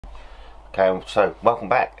Okay, so welcome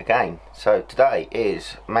back again. So today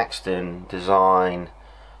is Maxton Design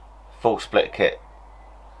full split kit,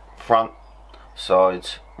 front,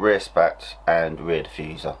 sides, rear spats and rear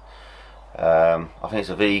diffuser. I think it's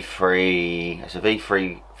a V3. It's a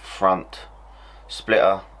V3 front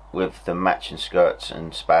splitter with the matching skirts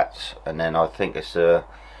and spats, and then I think it's a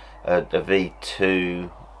V2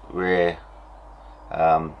 rear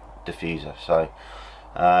diffuser. So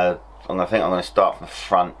I think I'm going to start from the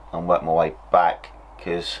front and work my way back,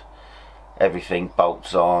 because everything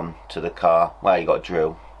bolts on to the car. Well, you got to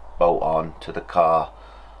drill, bolt on to the car,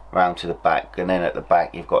 round to the back, and then at the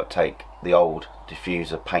back you've got to take the old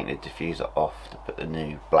diffuser, painted diffuser off to put the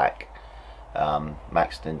new black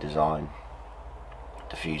Maxton Design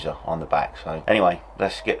diffuser on the back. So anyway,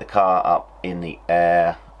 let's get the car up in the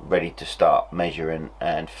air, ready to start measuring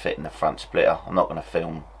and fitting the front splitter. I'm not going to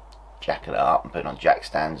film jacking it up and putting on jack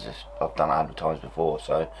stands as I've done 100 times before.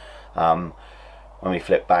 So when we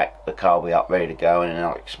flip back, the car will be up ready to go, and then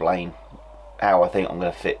I'll explain how I think I'm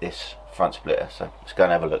going to fit this front splitter. So let's go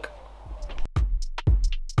and have a look.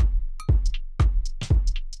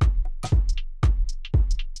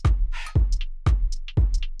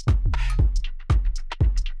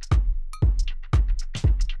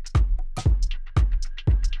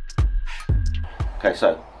 Okay,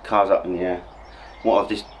 so car's up in the air. What I've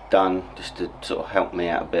just done, just to sort of help me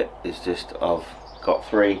out a bit, is just I've got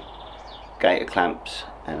 3 gator clamps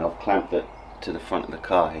and I've clamped it to the front of the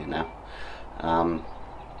car here now,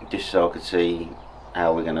 just so I could see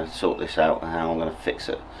how we're going to sort this out and how I'm going to fix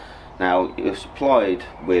it. Now, it was supplied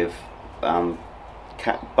with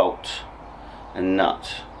cap bolts and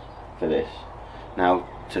nuts for this. Now,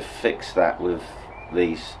 to fix that with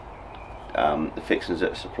these the fixings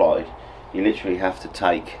that are supplied, you literally have to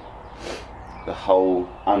take the whole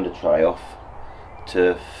under tray off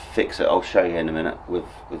to fix it. I'll show you in a minute with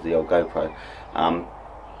the old GoPro.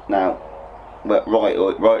 Now,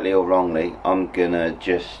 rightly or wrongly, I'm gonna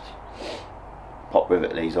just pop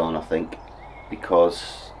rivet these on, I think,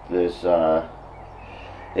 because there's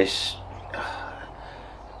it's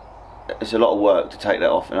a lot of work to take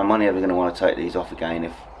that off, and I'm only ever going to want to take these off again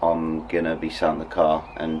if I'm going to be selling the car,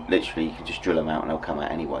 and literally you can just drill them out and they'll come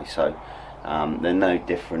out anyway. So they're no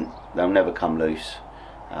different, they'll never come loose,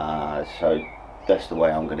 so that's the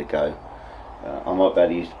way I'm going to go. I might be able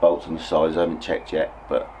to use the bolts on the sides, I haven't checked yet,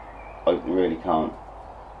 but I really can't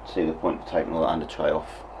see the point of taking all the under tray off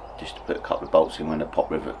just to put a couple of bolts in when a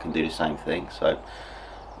pop rivet can do the same thing. So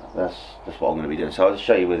that's what I'm going to be doing. So I'll just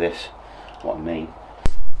show you with this what I mean.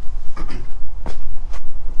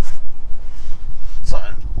 So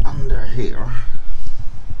under here,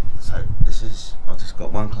 so this is, I've just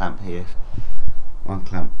got one clamp here, one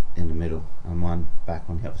clamp in the middle and one back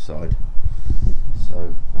on the other side.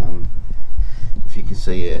 So if you can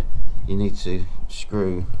see here, you need to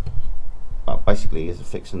screw up, basically there's a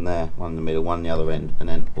fixing there, one in the middle, one in the other end, and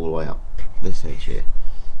then all the way up this edge here.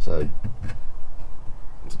 So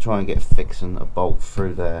to try and get a fixing, a bolt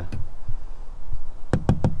through there,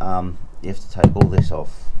 you have to take all this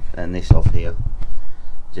off and this off here,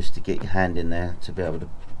 just to get your hand in there to be able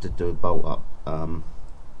to do a bolt up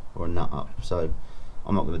or a nut up. So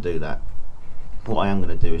I'm not going to do that. What I am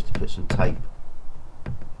going to do is to put some tape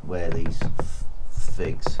where these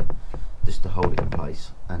figs, just to hold it in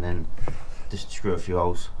place, and then just screw a few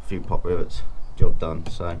holes, a few pop rivets, job done.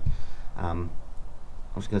 So I'm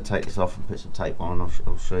just going to take this off and put some tape on, and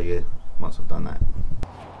I'll show you once I've done that.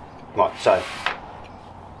 Right, so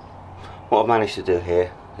what I've managed to do here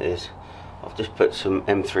is I've just put some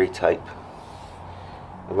M3 tape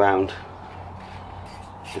around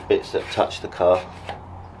the bits that touch the car,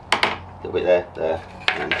 a little bit there,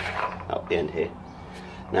 and up the end here.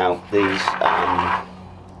 Now these, I'm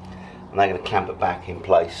now going to clamp it back in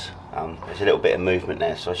place. There's a little bit of movement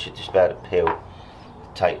there, so I should just be able to peel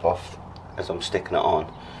the tape off as I'm sticking it on.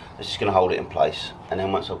 It's just going to hold it in place, and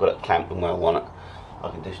then once I've got it clamped and where I want it, I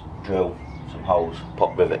can just drill some holes,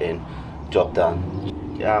 pop rivet in, job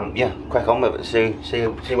done. Yeah, crack on with it and see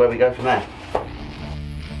where we go from there.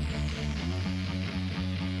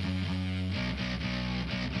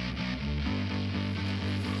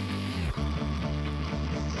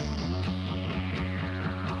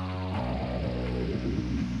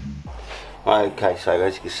 Okay, so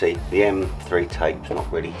as you can see, the M3 tape's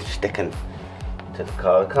not really sticking to the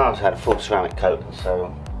car. The car's had a full ceramic coat,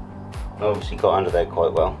 so I obviously got under there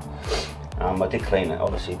quite well. I did clean it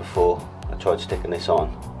obviously before I tried sticking this on,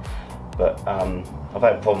 but I've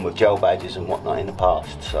had a problem with gel badges and whatnot in the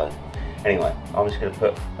past. So anyway, I'm just going to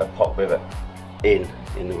put a pop rivet in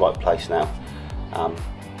the right place now,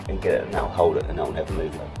 and get it, and that'll hold it and I'll never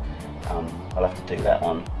move it. I'll have to do that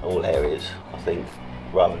on all areas, I think,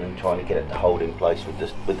 rather than trying to get it to hold in place with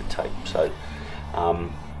the tape. So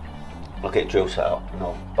I'll get a drill set up and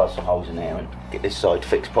I'll buzz some holes in there and get this side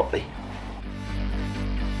fixed properly.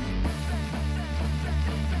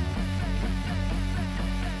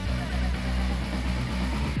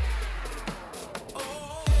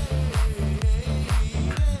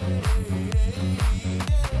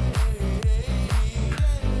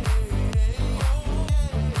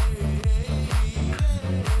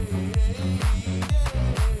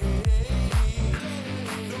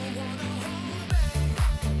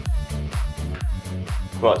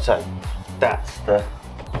 Right, so that's the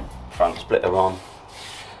front splitter on.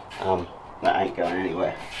 That ain't going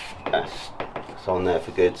anywhere. That's on there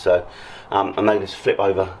for good. So I'm going to flip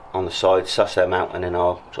over on the side, suss them out, and then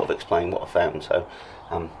I'll sort of explain what I found. So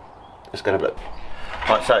it's going to look.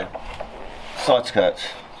 Right, so side skirts.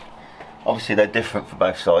 Obviously they're different for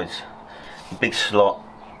both sides. The big slot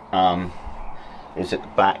is at the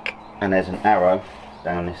back, and there's an arrow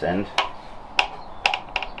down this end,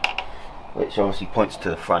 which obviously points to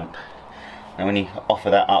the front. And when you offer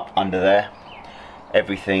that up under there,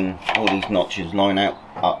 everything, all these notches line out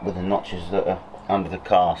up with the notches that are under the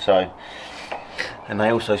car. So, and they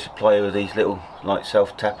also supply with these little like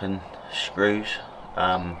self-tapping screws,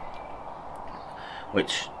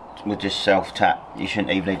 which will just self-tap. You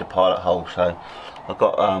shouldn't even need a pilot hole. So I've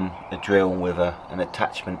got a drill with an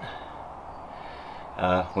attachment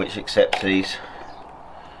which accepts these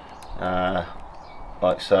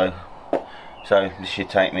like so. So this should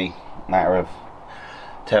take me a matter of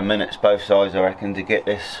 10 minutes both sides, I reckon, to get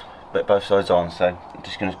this, but both sides on. So I'm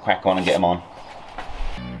just going to crack on and get them on.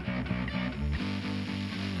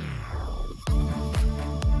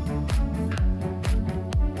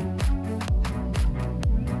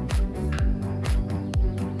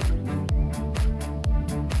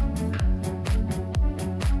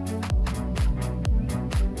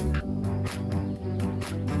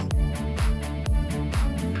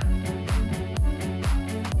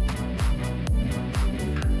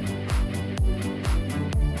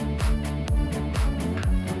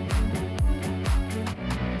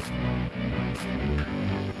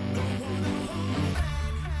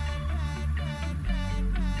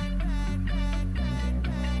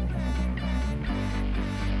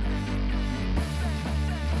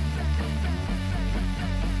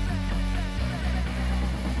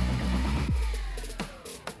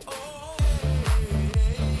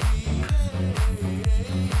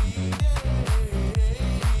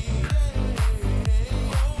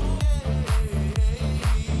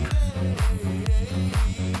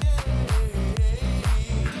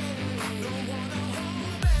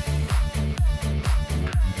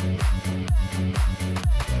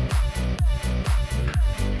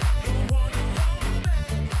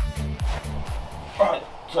 Right,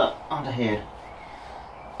 so under here,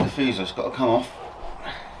 the diffuser's got to come off.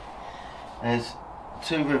 There's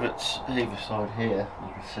two rivets either side here,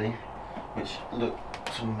 you can see, which look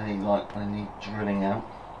to me like they need drilling out.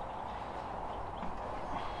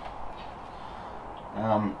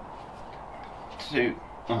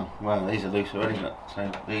 Oh well, these are loose already,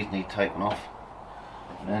 so these need taken off.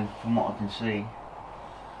 And then from what I can see,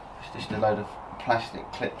 it's just a load of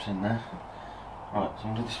plastic clips in there. Right, so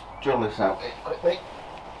I'm going to just drill this out quickly.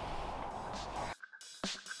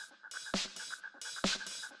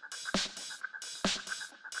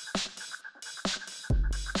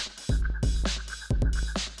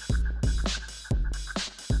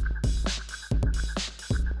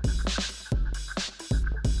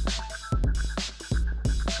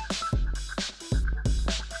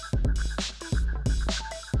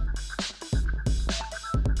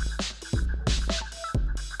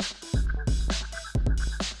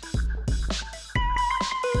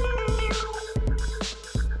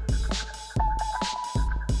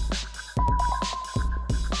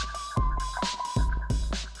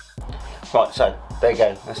 Right, so there you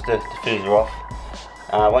go, that's the diffuser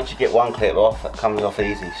off. Once you get one clip off, it comes off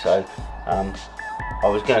easy. So I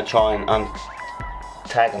was going to try and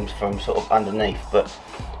tag them from sort of underneath, but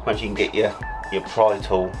once you can get your pry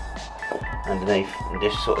tool underneath and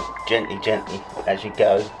just sort of gently as you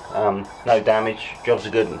go, no damage, job's a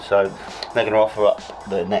good one. So they're going to offer up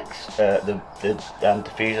the next the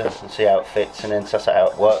diffuser and see how it fits, and then suss out how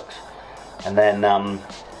it works, and then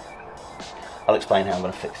I'll explain how I'm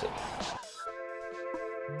going to fix it.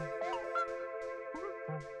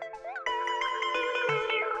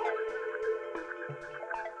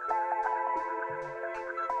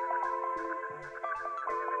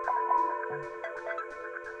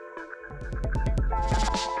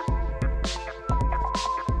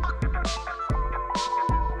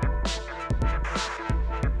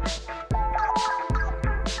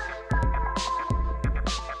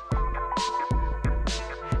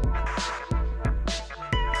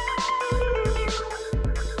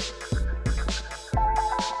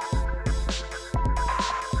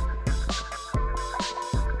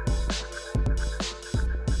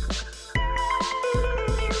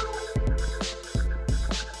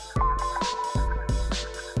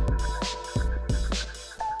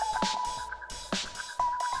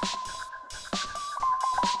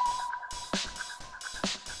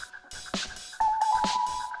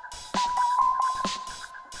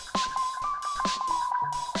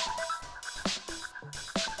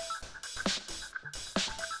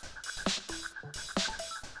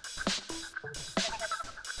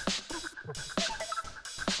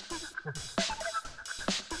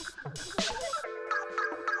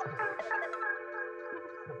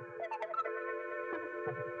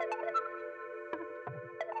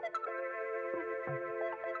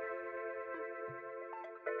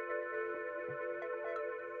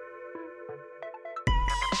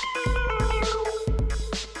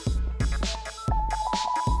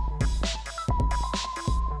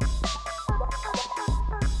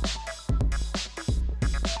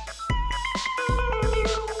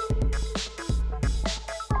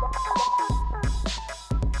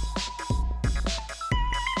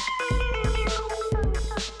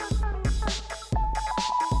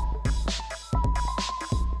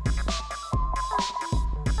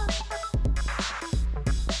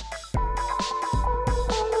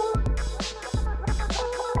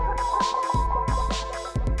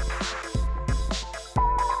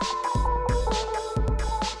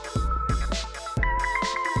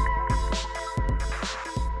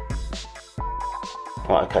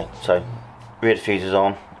 Right, okay, so rear diffuser's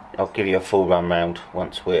on. I'll give you a full run round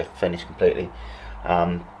once we're finished completely.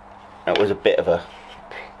 It was a bit of a,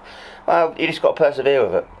 well, you just got to persevere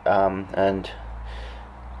with it, and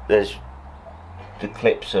there's the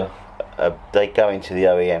clips are they go into the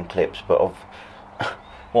OEM clips, but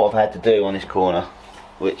what I've had to do on this corner,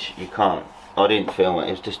 which you can't, I didn't film it,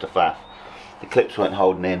 it was just a faff. The clips weren't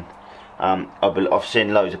holding in. I've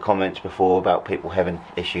seen loads of comments before about people having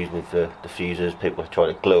issues with the diffusers. People have tried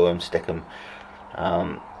to glue them, stick them.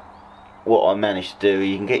 What I managed to do,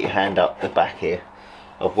 you can get your hand up the back here.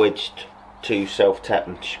 I've wedged two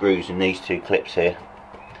self-tapping screws in these two clips here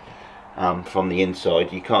from the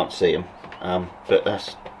inside. You can't see them, but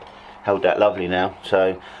that's held that lovely now.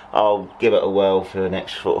 So I'll give it a whirl for the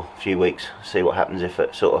next sort of few weeks, see what happens if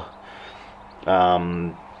it sort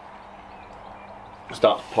of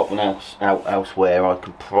starts popping out elsewhere. I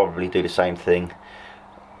could probably do the same thing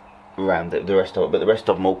around the rest of it, but the rest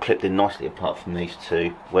of them all clipped in nicely apart from these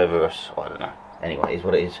two. Whether it's, I don't know, anyway, it is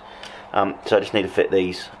what it is. So I just need to fit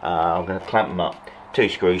these. I'm going to clamp them up. Two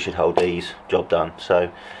screws should hold these, job done. So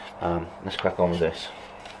let's crack on with this.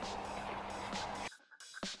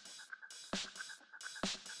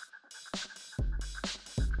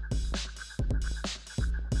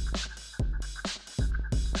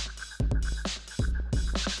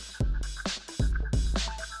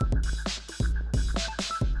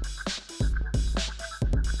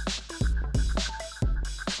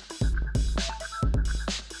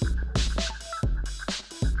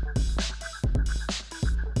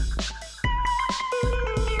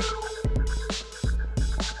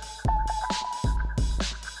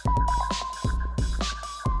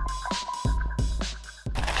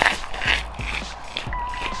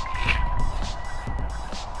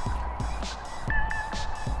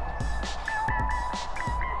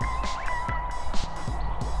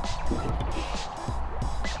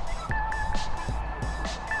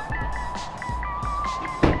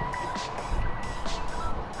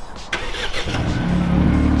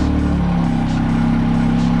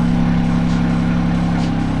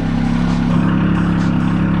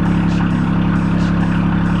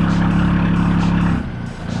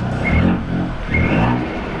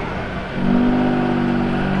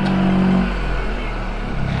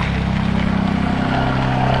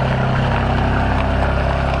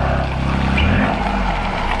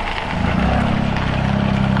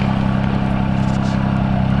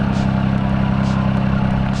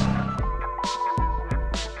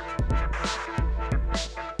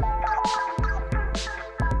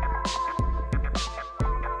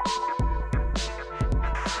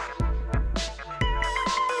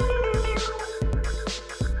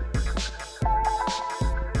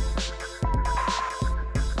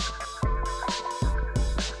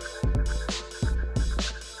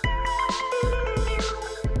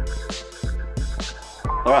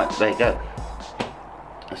 Alright, there you go.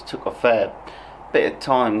 This took a fair bit of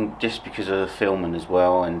time just because of the filming as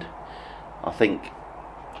well, and I think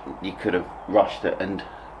you could have rushed it and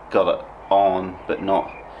got it on, but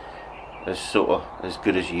not as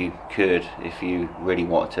good as you could if you really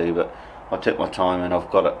wanted to. But I took my time and I've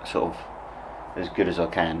got it sort of as good as I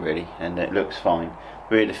can really, and it looks fine.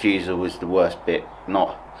 Rear diffuser was the worst bit.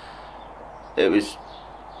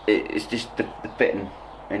 It's just the fitting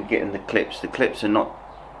and getting the clips. The clips are not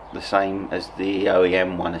the same as the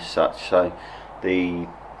OEM one as such, so the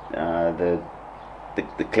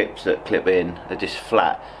clips that clip in are just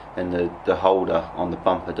flat, and the holder on the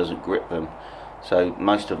bumper doesn't grip them, so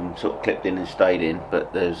most of them sort of clipped in and stayed in,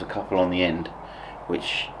 but there's a couple on the end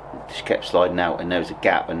which just kept sliding out, and there was a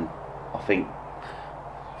gap, and I think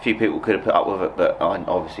a few people could have put up with it, but I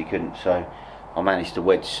obviously couldn't, so I managed to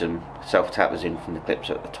wedge some self-tappers in from the clips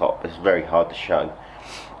at the top. It's very hard to show,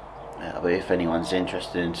 but if anyone's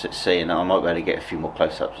interested in seeing it, I might be able to get a few more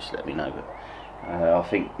close-ups, just let me know. But I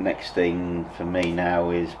think next thing for me now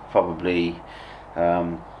is probably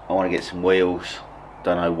I want to get some wheels.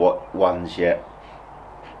 Don't know what ones yet.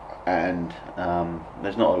 and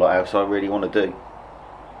there's not a lot else I really want to do.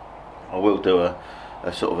 I will do a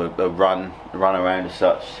sort of a run around as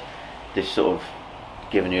such, just sort of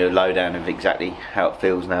giving you a lowdown of exactly how it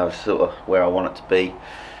feels now, sort of where I want it to be,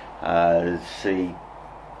 see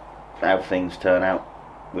how things turn out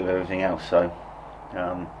with everything else. So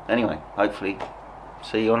anyway, hopefully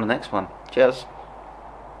see you on the next one. Cheers.